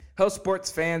Hello, sports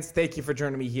fans. Thank you for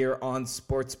joining me here on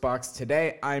Sports Box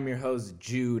today. I'm your host,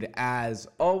 Jude, as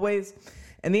always.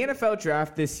 And the NFL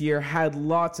draft this year had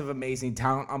lots of amazing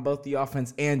talent on both the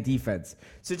offense and defense.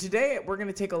 So today, we're going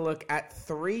to take a look at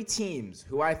 3 teams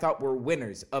who I thought were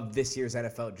winners of this year's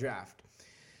NFL draft.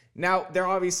 Now, there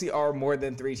obviously are more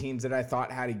than 3 teams that I thought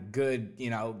had a good,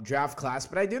 draft class,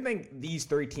 but I do think these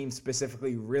 3 teams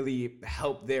specifically really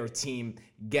helped their team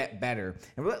get better.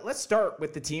 And let's start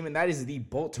with the team, and that is the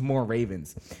Baltimore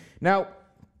Ravens. Now,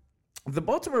 the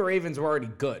Baltimore Ravens were already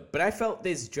good, but I felt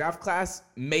this draft class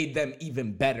made them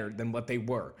even better than what they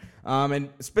were. And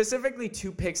specifically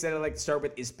 2 picks that I'd like to start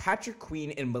with is Patrick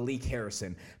Queen and Malik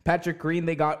Harrison. Patrick Queen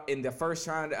they got in the first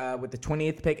round with the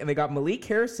 28th pick, and they got Malik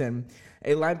Harrison,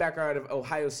 a linebacker out of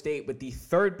Ohio State, with the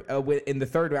in the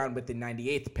third round with the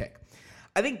 98th pick.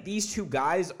 I think these 2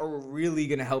 guys are really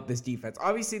going to help this defense.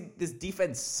 Obviously, this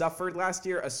defense suffered last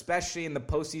year, especially in the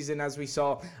postseason, as we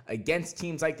saw against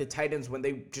teams like the Titans when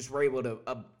they just were able to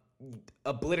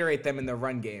obliterate them in the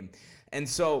run game. And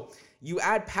so you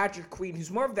add Patrick Queen, who's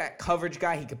more of that coverage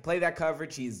guy. He can play that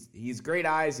coverage. He's great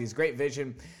eyes. He's great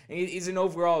vision. And he's an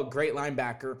overall great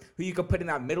linebacker who you could put in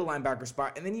that middle linebacker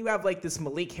spot. And then you have like this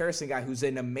Malik Harrison guy who's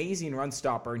an amazing run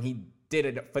stopper, and he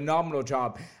did a phenomenal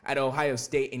job at Ohio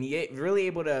State, and he really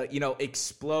able to,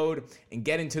 explode and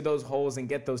get into those holes and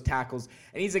get those tackles.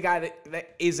 And he's a guy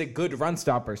that is a good run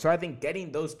stopper. So I think getting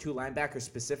those 2 linebackers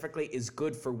specifically is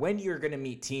good for when you're going to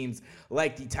meet teams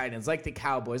like the Titans, like the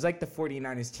Cowboys, like the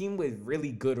 49ers, team with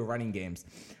really good running games.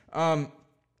 And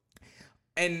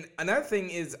another thing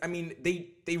is,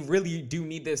 they really do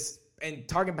need this. And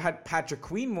talking about Patrick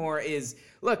Queen more is,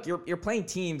 look, you're playing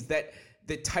teams that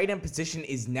the tight end position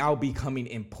is now becoming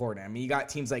important. You got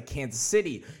teams like Kansas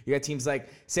City. You got teams like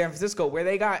San Francisco where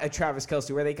they got a Travis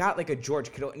Kelce, where they got like a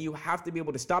George Kittle, and you have to be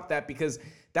able to stop that because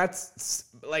that's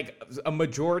like a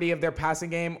majority of their passing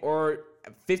game or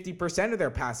 50% of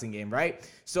their passing game, right?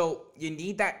 So you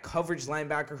need that coverage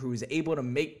linebacker who is able to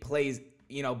make plays,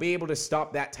 be able to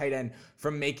stop that tight end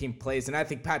from making plays. And I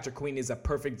think Patrick Queen is a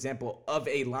perfect example of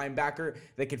a linebacker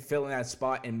that could fill in that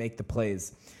spot and make the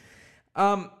plays.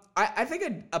 I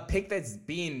think a pick that's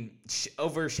being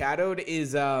overshadowed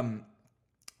is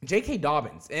J.K.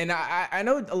 Dobbins. And I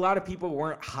know a lot of people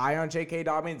weren't high on J.K.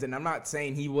 Dobbins, and I'm not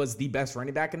saying he was the best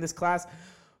running back in this class,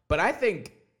 but I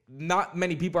think not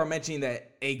many people are mentioning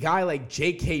that a guy like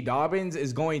J.K. Dobbins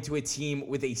is going to a team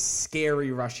with a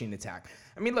scary rushing attack.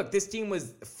 Look, this team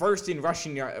was first in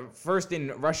rushing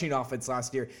offense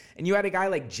last year, and you had a guy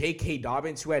like J.K.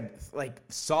 Dobbins who had like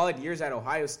solid years at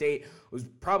Ohio State, was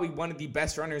probably one of the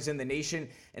best runners in the nation,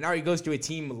 and now he goes to a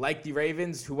team like the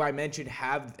Ravens, who I mentioned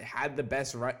have had the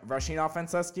best rushing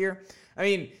offense last year.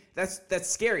 That's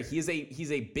scary. He's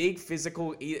a big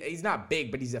physical. He's not big,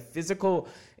 but he's a physical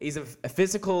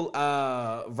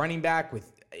running back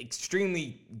with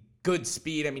extremely good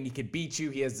speed. He could beat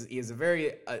you. He has a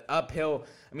very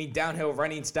downhill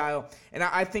running style. And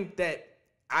I think that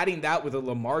adding that with a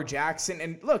Lamar Jackson,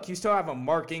 and look, you still have a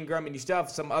Mark Ingram, and you still have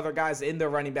some other guys in the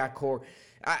running back core.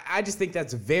 I just think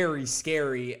that's very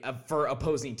scary for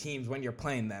opposing teams when you're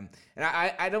playing them. And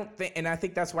I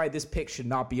think that's why this pick should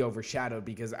not be overshadowed,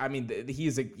 because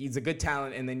he's a good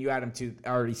talent, and then you add him to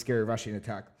already scary rushing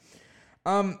attack.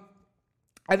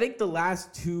 I think the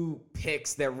last 2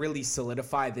 picks that really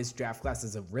solidify this draft class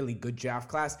as a really good draft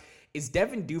class is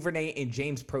Devin Duvernay and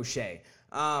James Prochet.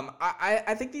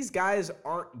 I think these guys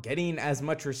aren't getting as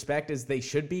much respect as they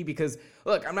should be because,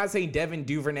 look, I'm not saying Devin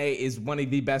Duvernay is one of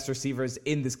the best receivers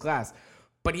in this class,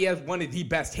 but he has one of the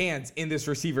best hands in this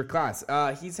receiver class.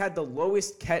 He's had the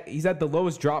lowest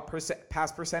drop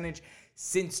pass percentage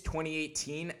since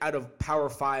 2018 out of Power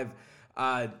 5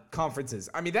 conferences.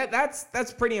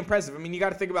 That's pretty impressive. You got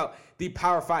to think about the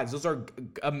Power 5s. Those are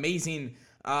amazing.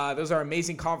 Those are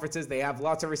amazing conferences. They have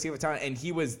lots of receiver talent, and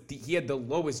he had the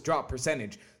lowest drop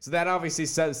percentage. So that obviously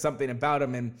says something about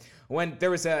him. And when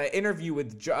there was an interview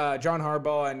with John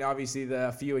Harbaugh and obviously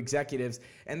the few executives,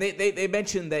 and they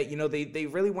mentioned that they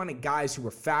really wanted guys who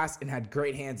were fast and had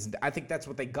great hands. And I think that's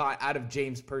what they got out of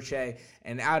James Prochet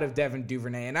and out of Devin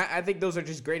Duvernay. And I think those are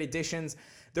just great additions.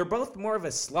 They're both more of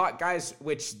a slot guys,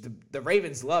 which the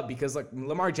Ravens love because, look,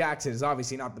 Lamar Jackson is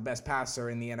obviously not the best passer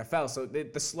in the NFL. So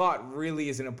the slot really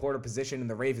is an important position in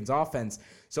the Ravens offense.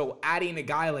 So adding a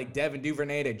guy like Devin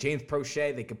Duvernay to James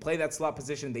Prochet, they can play that slot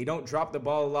position. They don't drop the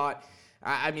ball a lot.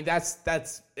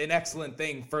 That's an excellent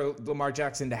thing for Lamar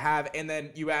Jackson to have. And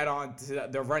then you add on to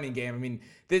the running game.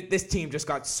 This team just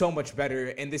got so much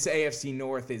better, and this AFC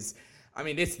North is –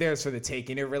 it's theirs for the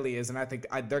taking. It really is. And I think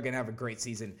they're going to have a great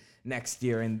season next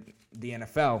year in the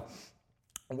NFL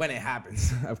when it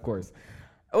happens, of course.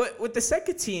 With the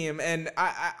second team, and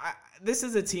this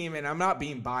is a team, and I'm not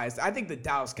being biased, I think the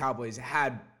Dallas Cowboys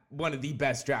had one of the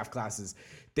best draft classes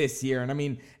this year. And I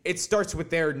mean, it starts with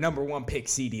their number one pick,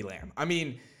 CeeDee Lamb. I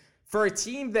mean, for a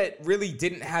team that really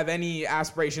didn't have any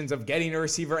aspirations of getting a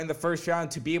receiver in the first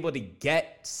round, to be able to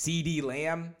get CeeDee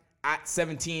Lamb at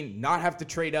 17, not have to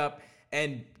trade up,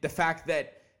 and the fact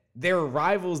that their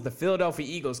rivals, the Philadelphia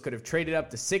Eagles, could have traded up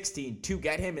to 16 to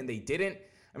get him, and they didn't.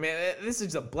 I mean, this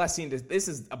is a blessing. This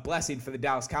is a blessing for the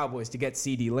Dallas Cowboys to get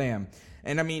CeeDee Lamb.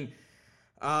 And I mean,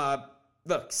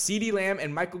 look, CeeDee Lamb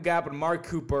and Michael Gallup and Amari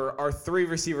Cooper are three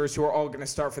receivers who are all going to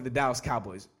start for the Dallas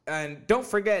Cowboys. And don't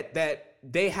forget that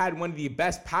they had one of the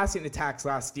best passing attacks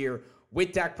last year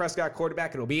with Dak Prescott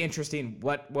quarterback. It'll be interesting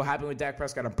what will happen with Dak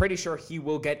Prescott. I'm pretty sure he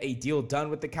will get a deal done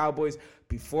with the Cowboys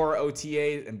before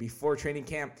OTA and before training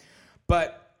camp.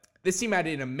 But this team had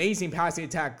an amazing passing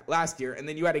attack last year, and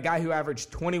then you had a guy who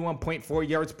averaged 21.4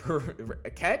 yards per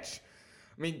catch.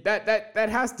 I mean, that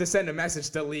has to send a message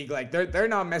to the league. Like, they're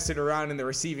not messing around in the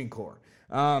receiving core.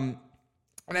 And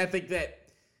I think that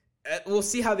we'll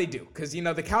see how they do, because, you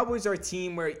know, the Cowboys are a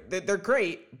team where they're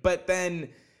great, but then,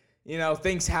 you know,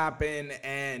 things happen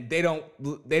and they don't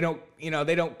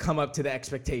come up to the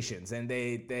expectations, and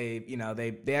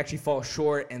they actually fall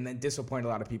short and then disappoint a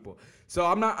lot of people. So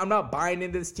I'm not buying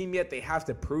into this team yet. They have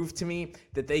to prove to me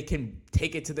that they can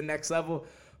take it to the next level.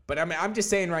 But I mean, I'm just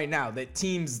saying right now that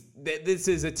this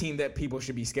is a team that people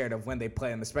should be scared of when they play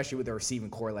them, especially with a receiving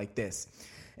core like this.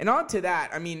 And on to that,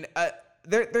 I mean,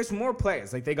 there's more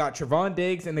players. Like, they got Trevon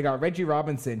Diggs and they got Reggie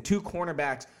Robinson, two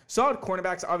cornerbacks. Solid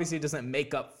cornerbacks. Obviously, it doesn't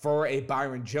make up for a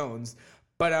Byron Jones.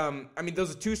 But, I mean,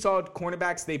 those are two solid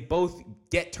cornerbacks. They both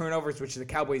get turnovers, which the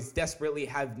Cowboys desperately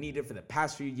have needed for the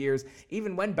past few years,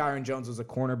 even when Byron Jones was a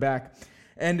cornerback.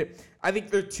 And I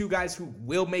think they're two guys who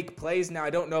will make plays. Now,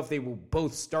 I don't know if they will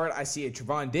both start. I see a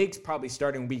Trevon Diggs probably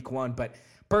starting week one. But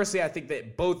personally, I think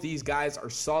that both these guys are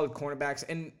solid cornerbacks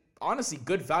and honestly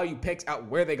good value picks out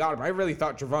where they got them. I really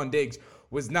thought Trevon Diggs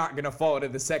was not going to fall to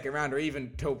the second round or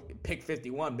even to pick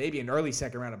 51, maybe an early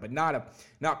second rounder, but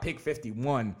not pick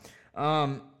 51.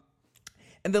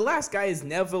 And the last guy is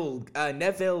Neville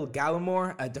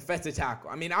Gallimore, a defensive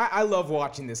tackle. I mean, I love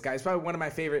watching this guy. He's probably one of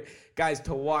my favorite guys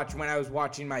to watch when I was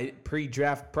watching my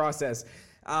pre-draft process.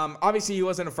 Obviously, he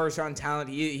wasn't a first-round talent.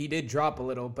 He did drop a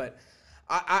little, but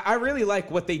I really like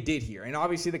what they did here. And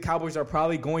obviously, the Cowboys are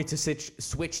probably going to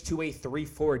switch to a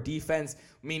 3-4 defense,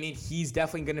 meaning he's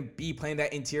definitely going to be playing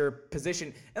that interior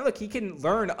position. And look, he can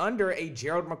learn under a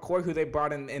Gerald McCoy, who they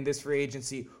brought in this free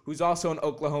agency, who's also an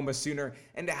Oklahoma Sooner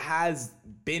and has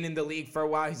been in the league for a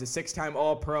while. He's a 6-time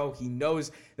All-Pro. He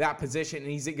knows that position,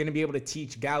 and he's going to be able to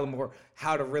teach Gallimore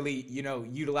how to really,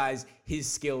 utilize his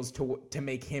skills to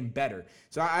make him better.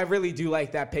 So I really do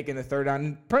like that pick in the third round.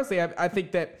 And personally, I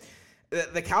think that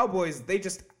the Cowboys, they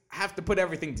just have to put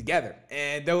everything together,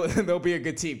 and they'll be a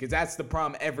good team, because that's the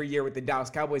problem every year with the Dallas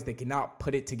Cowboys. They cannot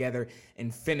put it together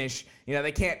and finish.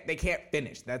 They can't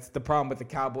finish. That's the problem with the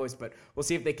Cowboys, but we'll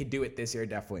see if they can do it this year,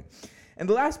 definitely. And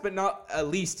the last but not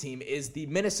least team is the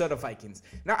Minnesota Vikings.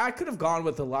 Now, I could have gone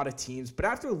with a lot of teams, but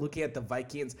after looking at the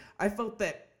Vikings, I felt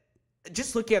that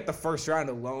just looking at the first round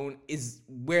alone is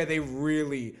where they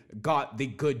really got the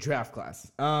good draft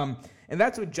class. And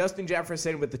that's with Justin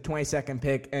Jefferson with the 22nd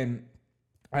pick and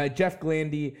Jeff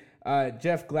Gladney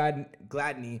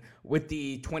with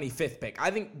the 25th pick. I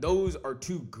think those are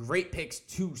two great picks,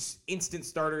 two instant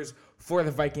starters for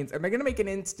the Vikings, and they're going to make an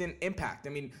instant impact.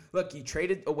 I mean, look, you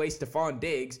traded away Stephon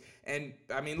Diggs, and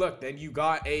I mean, look, then you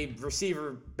got a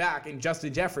receiver back in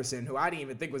Justin Jefferson, who I didn't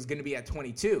even think was going to be at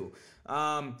 22.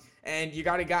 And you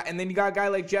got a guy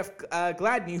like Jeff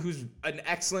Gladney, who's an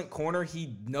excellent corner.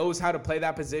 He knows how to play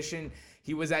that position.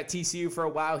 He was at TCU for a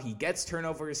while. He gets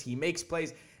turnovers. He makes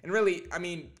plays. And really, I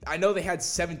mean, I know they had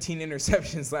 17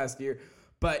 interceptions last year,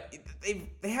 but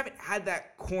they haven't had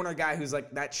that corner guy who's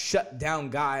like that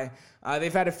shut-down guy.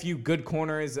 They've had a few good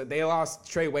corners. They lost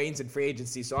Trey Waynes in free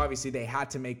agency, so obviously they had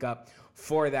to make up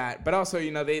for that. But also,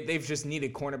 they've just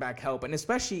needed cornerback help, and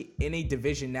especially in a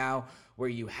division now where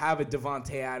you have a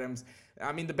Devontae Adams.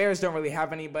 I mean, the Bears don't really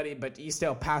have anybody, but you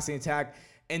still have passing attack.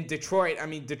 And Detroit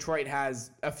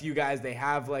has a few guys. They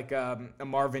have like a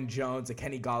Marvin Jones, a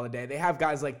Kenny Golladay. They have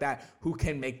guys like that who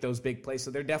can make those big plays.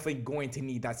 So they're definitely going to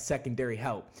need that secondary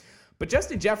help. But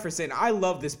Justin Jefferson, I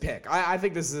love this pick. I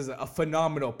think this is a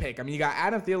phenomenal pick. I mean, you got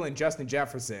Adam Thielen and Justin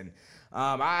Jefferson.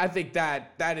 I think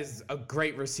that is a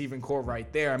great receiving core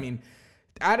right there. I mean,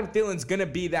 Adam Thielen's going to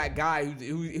be that guy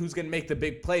who's going to make the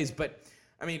big plays. But,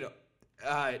 I mean,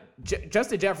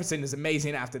 Justin Jefferson is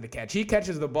amazing after the catch. He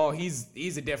catches the ball. He's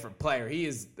a different player.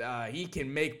 He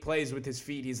can make plays with his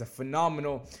feet. He's a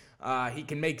phenomenal He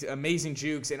can make amazing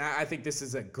jukes, and I think this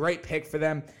is a great pick for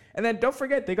them. And then don't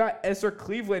forget, they got Ezra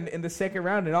Cleveland in the second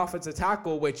round, an offensive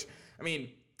tackle, which, I mean,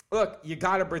 look, you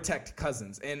got to protect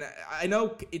Cousins. And I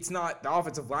know it's not the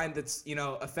offensive line that's,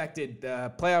 affected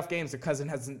the playoff games.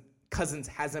 Cousins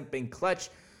hasn't been clutch.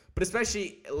 But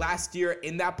especially last year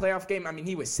in that playoff game, I mean,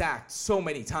 he was sacked so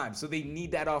many times. So they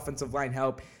need that offensive line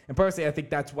help. And personally, I think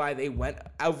that's why they went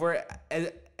over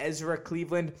Ezra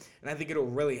Cleveland. And I think it'll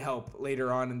really help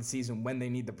later on in the season when they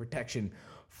need the protection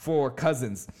for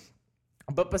Cousins.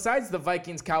 But besides the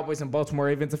Vikings, Cowboys, and Baltimore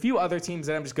Ravens, a few other teams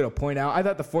that I'm just going to point out. I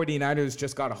thought the 49ers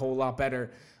just got a whole lot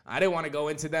better. I didn't want to go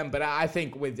into them, but I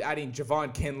think with adding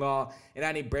Javon Kinlaw and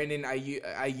adding Brandon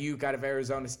Ayuk out of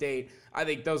Arizona State, I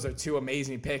think those are two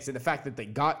amazing picks. And the fact that they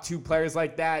got two players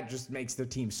like that just makes their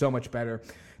team so much better.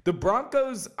 The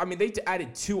Broncos, I mean, they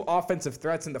added two offensive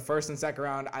threats in the first and second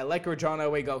round. I like where John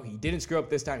Elway go. He didn't screw up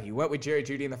this time. He went with Jerry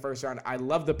Jeudy in the first round. I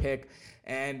love the pick.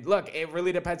 And look, it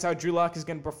really depends how Drew Lock is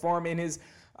going to perform in his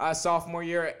sophomore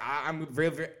year. I'm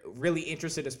really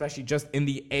interested, especially just in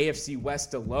the AFC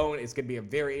West alone. It's going to be a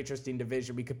very interesting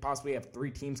division. We could possibly have three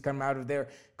teams come out of there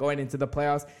going into the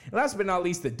playoffs. And last but not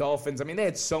least, the Dolphins. I mean, they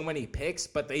had so many picks,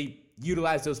 but they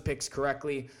utilized those picks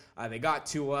correctly. They got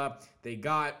Tua. They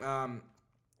got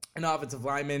an offensive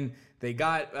lineman. They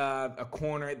got a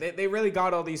corner. They really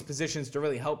got all these positions to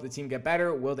really help the team get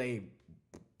better. Will they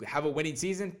have a winning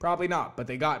season? Probably not, but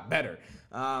they got better.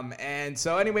 And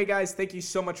so anyway, guys, thank you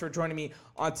so much for joining me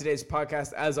on today's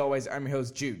podcast. As always, I'm your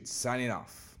host, Jude, signing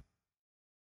off.